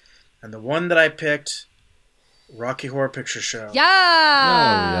one. And the one that I picked, Rocky Horror Picture Show. Yes! Oh,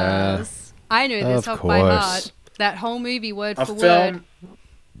 yeah. I know this off by heart. That whole movie, word for word.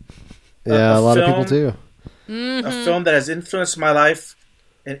 Yeah, a lot of people do. Mm-hmm. A film that has influenced my life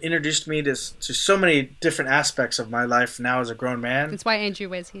and introduced me to so many different aspects of my life now as a grown man. That's why Andrew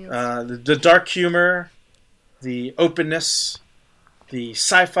wears heels. The dark humor, the openness, the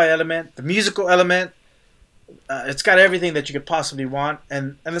sci-fi element, the musical element. It's got everything that you could possibly want,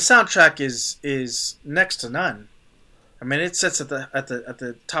 and the soundtrack is next to none. I mean, it sits at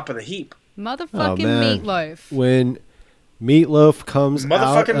the top of the heap. Motherfucking Meatloaf. When Meatloaf comes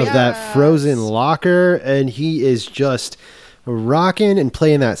out of that frozen locker and he is just rocking and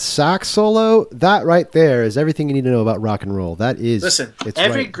playing that sax solo, that right there is everything you need to know about rock and roll. That is, listen,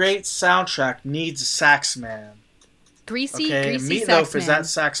 every great soundtrack needs a sax man. Greasy Meatloaf sax is man. that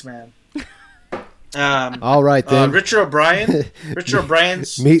sax man. All right then. Richard O'Brien's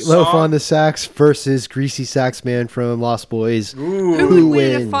Meatloaf song. on the sax versus Greasy Sax Man from Lost Boys. Ooh. Who would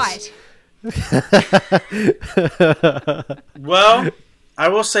win in a fight? Well, I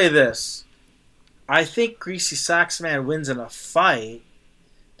will say this. I think Greasy Sax Man wins in a fight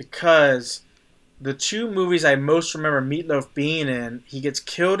because the two movies I most remember Meatloaf being in, he gets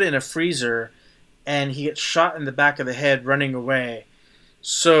killed in a freezer and he gets shot in the back of the head running away.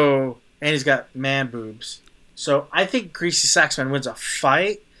 So, and he's got man boobs. So I think Greasy Sax Man wins a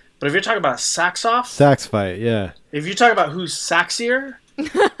fight. But if you're talking about a sax-off... Sax fight, yeah. If you're talking about who's saxier,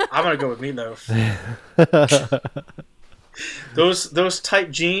 I'm going to go with Meatloaf. Those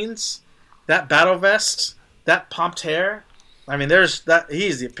tight jeans, that battle vest, that pomped hair. I mean, he's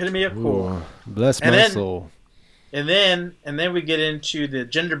the epitome of cool. Ooh, bless my soul. And then we get into the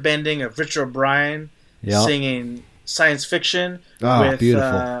gender bending of Richard O'Brien singing science fiction with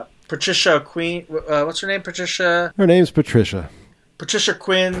beautiful. Patricia Quinn. What's her name? Patricia. Her name's Patricia. Patricia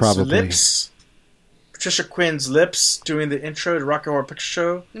Quinn's lips. Patricia Quinn's lips doing the intro to Rocky Horror Picture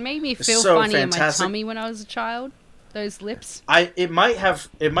Show. It made me feel funny in my tummy when I was a child. Those lips. It might have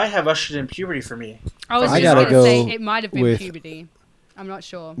ushered in puberty for me. I gotta go say it might have been puberty. I'm not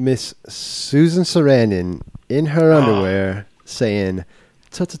sure. Miss Susan Sarandon in her underwear saying,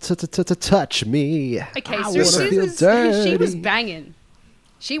 "Touch me." Okay, so she was banging.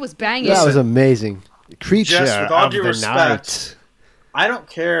 She was banging. That was amazing. Creature Just with all of due the respect, night. I don't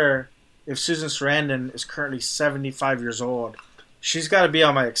care if Susan Sarandon is currently 75 years old. She's got to be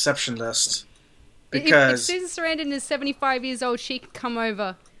on my exception list. Because if Susan Sarandon is 75 years old, she can come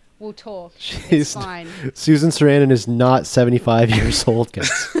over. We'll talk. It's fine. Susan Sarandon is not 75 years old, guys.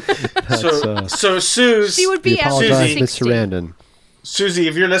 So Suze, she would be at Susie, Miss Sarandon. Susie,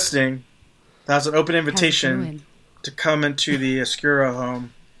 if you're listening, that's an open invitation to come into the Oscuro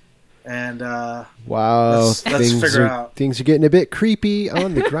home. And wow, let's figure out. Things are getting a bit creepy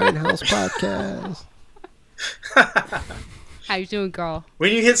on the Grindhaus podcast. How you doing, girl?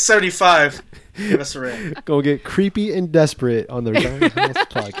 When you hit 75, give us a ring. Go get creepy and desperate on the Grindhaus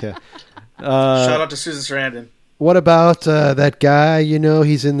podcast. Shout out to Susan Sarandon. What about that guy? You know,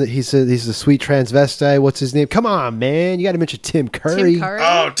 he's a sweet transvestite. What's his name? Come on, man! You got to mention Tim Curry. Tim Curry.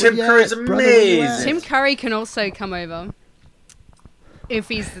 Oh, Tim Curry's amazing. Tim Curry can also come over. If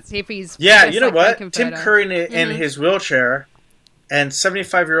he's yeah, you know what? Tim Curry in his wheelchair and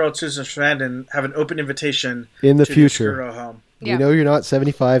 75-year-old Susan Sarandon have an open invitation in the to future. The home. We know you're not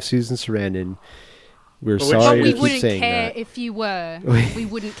 75, Susan Sarandon. We're sorry to keep saying that. We wouldn't care if you were. We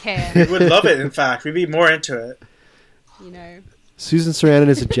wouldn't care. We would love it. In fact, we'd be more into it. You know, Susan Sarandon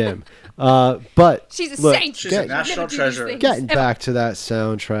is a gem. But she's a saint. She's a national treasure. Getting back to that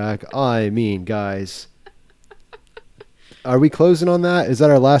soundtrack, I mean, guys. Are we closing on that? Is that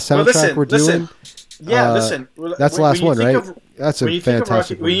our last soundtrack we're doing? Yeah, listen. That's the last one, right? That's a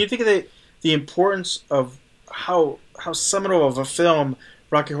fantastic one. When you think of the importance of how seminal of a film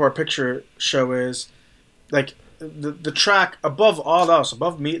Rocky Horror Picture Show is, like the track above all else,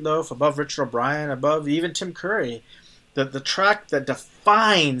 above Meatloaf, above Richard O'Brien, above even Tim Curry, the track that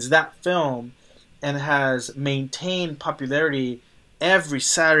defines that film and has maintained popularity every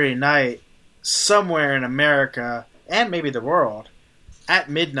Saturday night somewhere in America and maybe the world at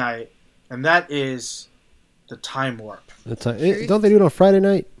midnight, and that is the Time Warp. Don't they do it on Friday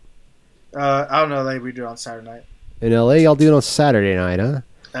night? I don't know. We do it on Saturday night. In LA, y'all do it on Saturday night, huh?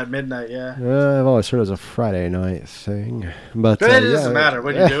 At midnight, yeah. I've always heard it was a Friday night thing, but it doesn't matter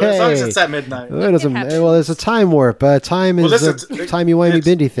when you do it, as long as it's at midnight. It doesn't. Well, there's a time warp. Time is a timey-wimey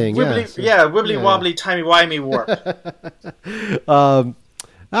bindy thing. Wibbly wobbly timey-wimey warp.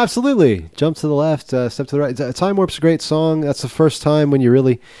 Absolutely. Jump to the left, step to the right. Time Warp's a great song. That's the first time when you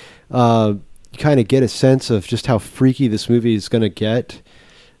really you kind of get a sense of just how freaky this movie is going to get.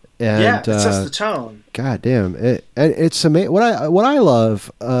 And, it sets the tone. God damn it! And it's amazing. What I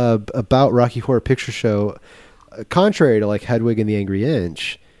love about Rocky Horror Picture Show, contrary to like Hedwig and the Angry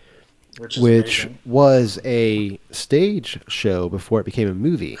Inch, which was a stage show before it became a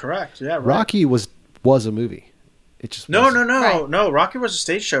movie. Correct. Yeah. Right. Rocky was a movie. It just no. Rocky was a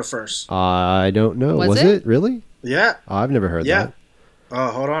stage show first. I don't know. Was it really? Yeah. Oh, I've never heard that. Oh,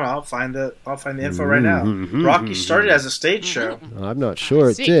 hold on. I'll find the info right now. Rocky started as a stage show. I'm not sure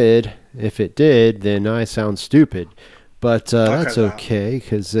it did. If it did, then I sound stupid. But that's okay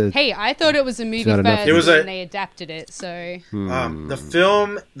because hey, I thought it was a movie first, and they adapted it. So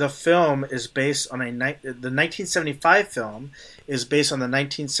the film is based on the 1975 film is based on the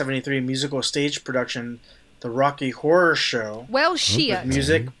 1973 musical stage production, The Rocky Horror Show. Well, shit.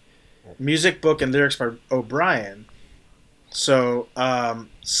 Music, book, and lyrics by O'Brien. So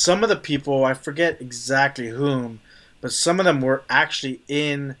some of the people, I forget exactly whom, but some of them were actually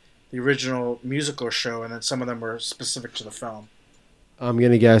in the original musical show, and then some of them were specific to the film. I'm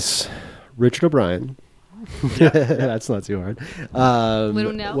going to guess Richard O'Brien. Yeah. That's not too hard.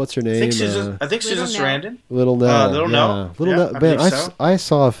 Little Nell. What's her name? I think Susan Sarandon. Little Nell. Little Nell. Little Nell. Man, I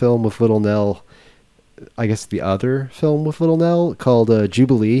saw a film with Little Nell. I guess the other film with Little Nell called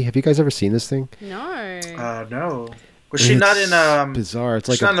Jubilee. Have you guys ever seen this thing? No. No. Was she not in bizarre? It's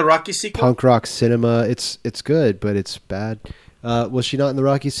like not in the Rocky sequel. Punk rock cinema. It's good, but it's bad. Was she not in the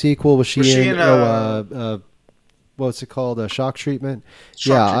Rocky sequel? Was she in what's it called? Shock Treatment.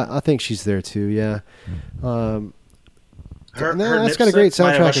 I think she's there too. Yeah. That's got a great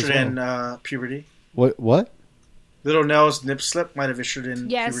soundtrack as well. In puberty. What? Little Nell's nip slip might have issued in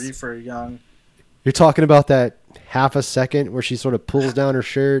puberty for a young. You're talking about that half a second where she sort of pulls down her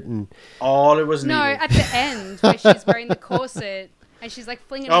shirt and all it was needed. No, at the end where she's wearing the corset and she's like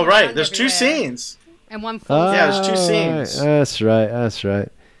flinging. Oh right, there's two scenes. And one falls. Yeah, there's two scenes. That's right.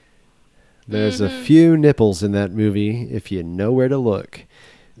 There's a few nipples in that movie if you know where to look.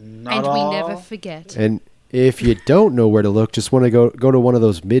 Not all. We never forget. And if you don't know where to look, just want to go to one of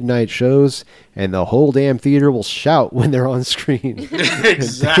those midnight shows, and the whole damn theater will shout when they're on screen.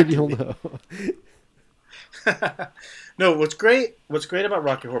 Exactly. Then you'll know. No, what's great about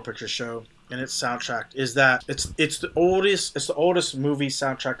Rocky Horror Picture Show and its soundtrack is that it's the oldest movie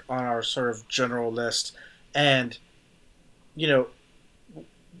soundtrack on our sort of general list, and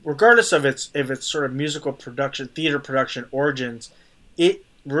regardless of its sort of musical production, theater production origins, it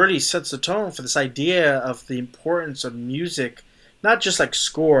really sets the tone for this idea of the importance of music, not just like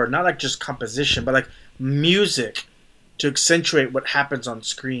score, not like just composition, but like music to accentuate what happens on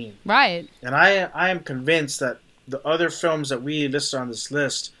screen. Right. And I am convinced that the other films that we listed on this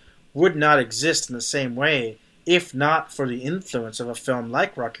list would not exist in the same way if not for the influence of a film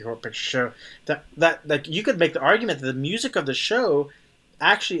like Rocky Horror Picture Show. That like you could make the argument that the music of the show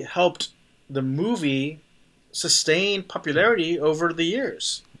actually helped the movie sustain popularity over the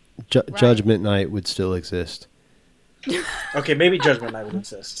years. Judgment Night would still exist. Okay, maybe Judgment Night would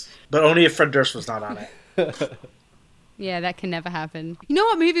exist, but only if Fred Durst was not on it. Yeah, that can never happen. You know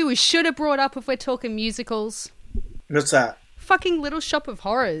what movie we should have brought up if we're talking musicals? What's that? Fucking Little Shop of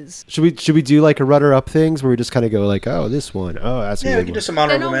Horrors. Should we do like a runner-up things where we just kind of go like, oh, this one, oh, that's a good one. Yeah, we can do some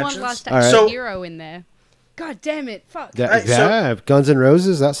honorable mentions. One Last Action Hero in there. God damn it! Fuck. Guns N'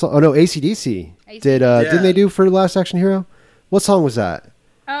 Roses. That song. Oh no, AC/DC. Didn't they do for Last Action Hero? What song was that?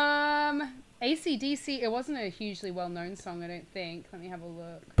 AC/DC. It wasn't a hugely well-known song, I don't think. Let me have a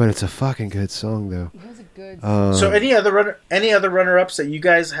look. But it's a fucking good song, though. It was a good song. So any other runner-ups that you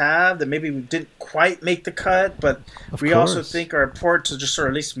guys have that maybe we didn't quite make the cut, but we also think are important to just sort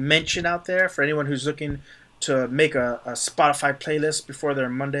of at least mention out there for anyone who's looking to make a Spotify playlist before their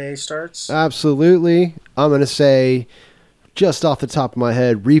Monday starts? Absolutely. I'm going to say, just off the top of my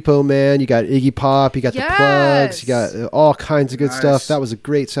head, Repo Man, you got Iggy Pop, you got the Plugs, you got all kinds of good stuff. That was a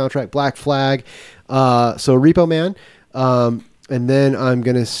great soundtrack. Black Flag. So Repo Man. And then I'm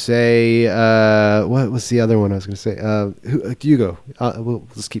going to say, what was the other one I was going to say? You go. We'll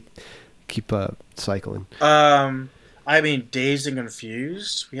just keep cycling. I mean, Dazed and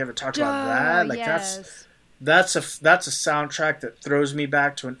Confused. We haven't talked about that. Like that's a soundtrack that throws me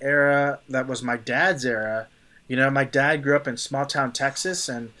back to an era that was my dad's era. You know, my dad grew up in small town Texas,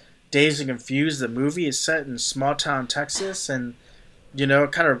 and Dazed and Confused, the movie, is set in small town Texas, and you know,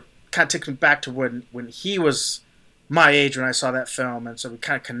 it kind of takes me back to when he was my age when I saw that film, and so we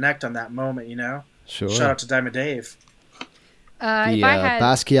kind of connect on that moment. You know, sure. Shout out to Diamond Dave. The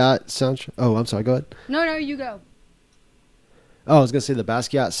Basquiat soundtrack. Oh, I'm sorry. Go ahead. No, you go. Oh, I was going to say the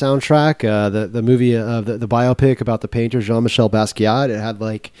Basquiat soundtrack, the movie of the biopic about the painter Jean-Michel Basquiat. It had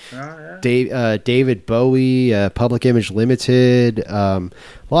like David Bowie, Public Image Limited,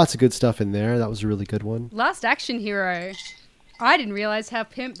 lots of good stuff in there. That was a really good one. Last Action Hero. I didn't realize how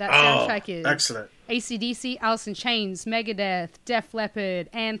pimp that soundtrack is. Excellent. AC/DC, Alice in Chains, Megadeth, Def Leppard,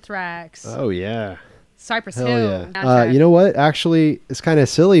 Anthrax. Oh, yeah. Cypress Hell Hill. Yeah. You know what? Actually, it's kind of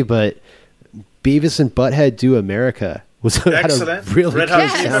silly, but Beavis and Butthead Do America had a really good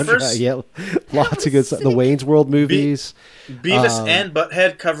soundtrack. Yeah, lots of good stuff. The Wayne's World movies. Beavis and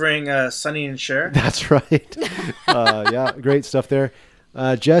Butthead covering Sonny and Cher. That's right. Yeah, great stuff there.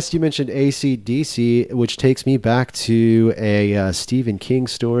 Jess, you mentioned AC/DC, which takes me back to a Stephen King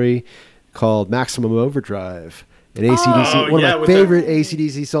story called Maximum Overdrive. And AC/DC, one of my favorite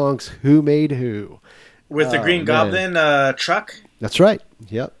AC/DC songs, Who Made Who? With the Green Goblin truck? That's right.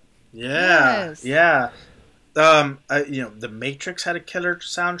 Yep. Yeah. Yes. Yeah. The Matrix had a killer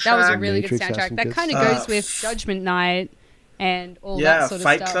soundtrack. That was a really good soundtrack. That kind of goes with Judgment Night and all that sort of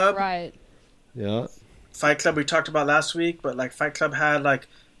Fight stuff. Club. Right. Yeah. Fight Club we talked about last week, but like Fight Club had like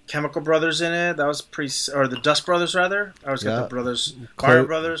Chemical Brothers in it. That was or the Dust Brothers rather. I always got the brothers, Mario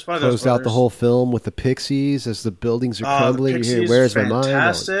Brothers. One of those closed out the whole film with the Pixies as the buildings are crumbling. You hear "Where's My Mind?"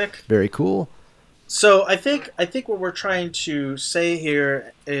 Fantastic. Very cool. So I think what we're trying to say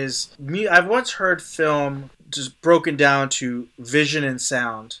here is I've once heard film just broken down to vision and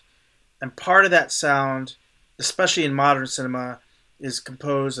sound, and part of that sound, especially in modern cinema, is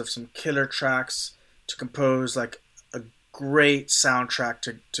composed of some killer tracks to compose like a great soundtrack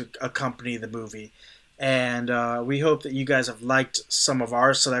to accompany the movie. And we hope that you guys have liked some of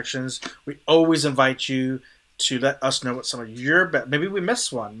our selections. We always invite you to let us know what some of your maybe we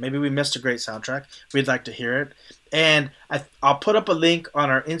missed one. Maybe we missed a great soundtrack. We'd like to hear it. And I'll put up a link on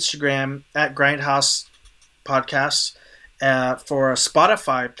our Instagram at Grindhaus Podcasts for a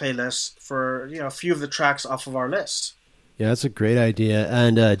Spotify playlist for a few of the tracks off of our list. Yeah, that's a great idea.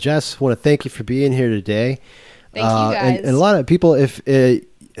 And Jess, I want to thank you for being here today. Thank you guys. And a lot of people, if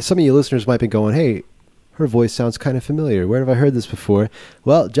some of you listeners might be going, hey, her voice sounds kind of familiar. Where have I heard this before?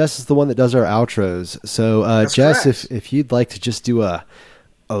 Well, Jess is the one that does our outros. So, Jess, if you'd like to just do a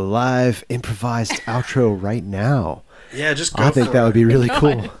live improvised outro right now, just go I think that would be really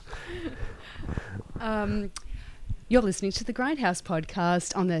cool. You're listening to the Grindhaus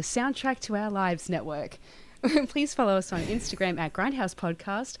podcast on the Soundtrack to Our Lives network. Please follow us on Instagram at Grindhaus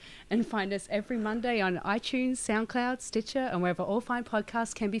Podcast and find us every Monday on iTunes, SoundCloud, Stitcher, and wherever all fine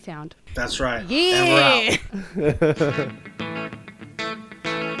podcasts can be found. That's right. Yeah. And we're out.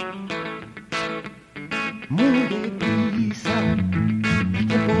 Muy deprisa, el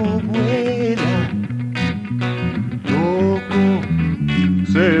tiempo vuela, loco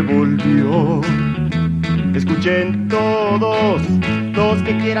se volvió. Escuchen todos los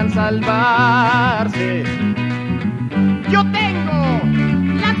que quieran salvarse. Yo tengo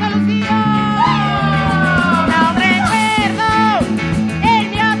la solución. Aún recuerdo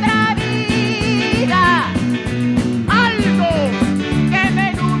en mi otra vida algo que me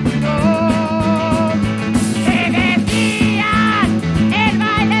iluminó. Que decían el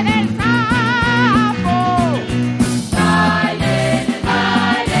baile del sapo. Baile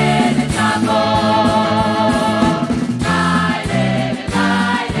del sapo. Baile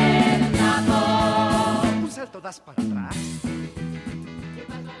del sapo. Un salto das para atrás.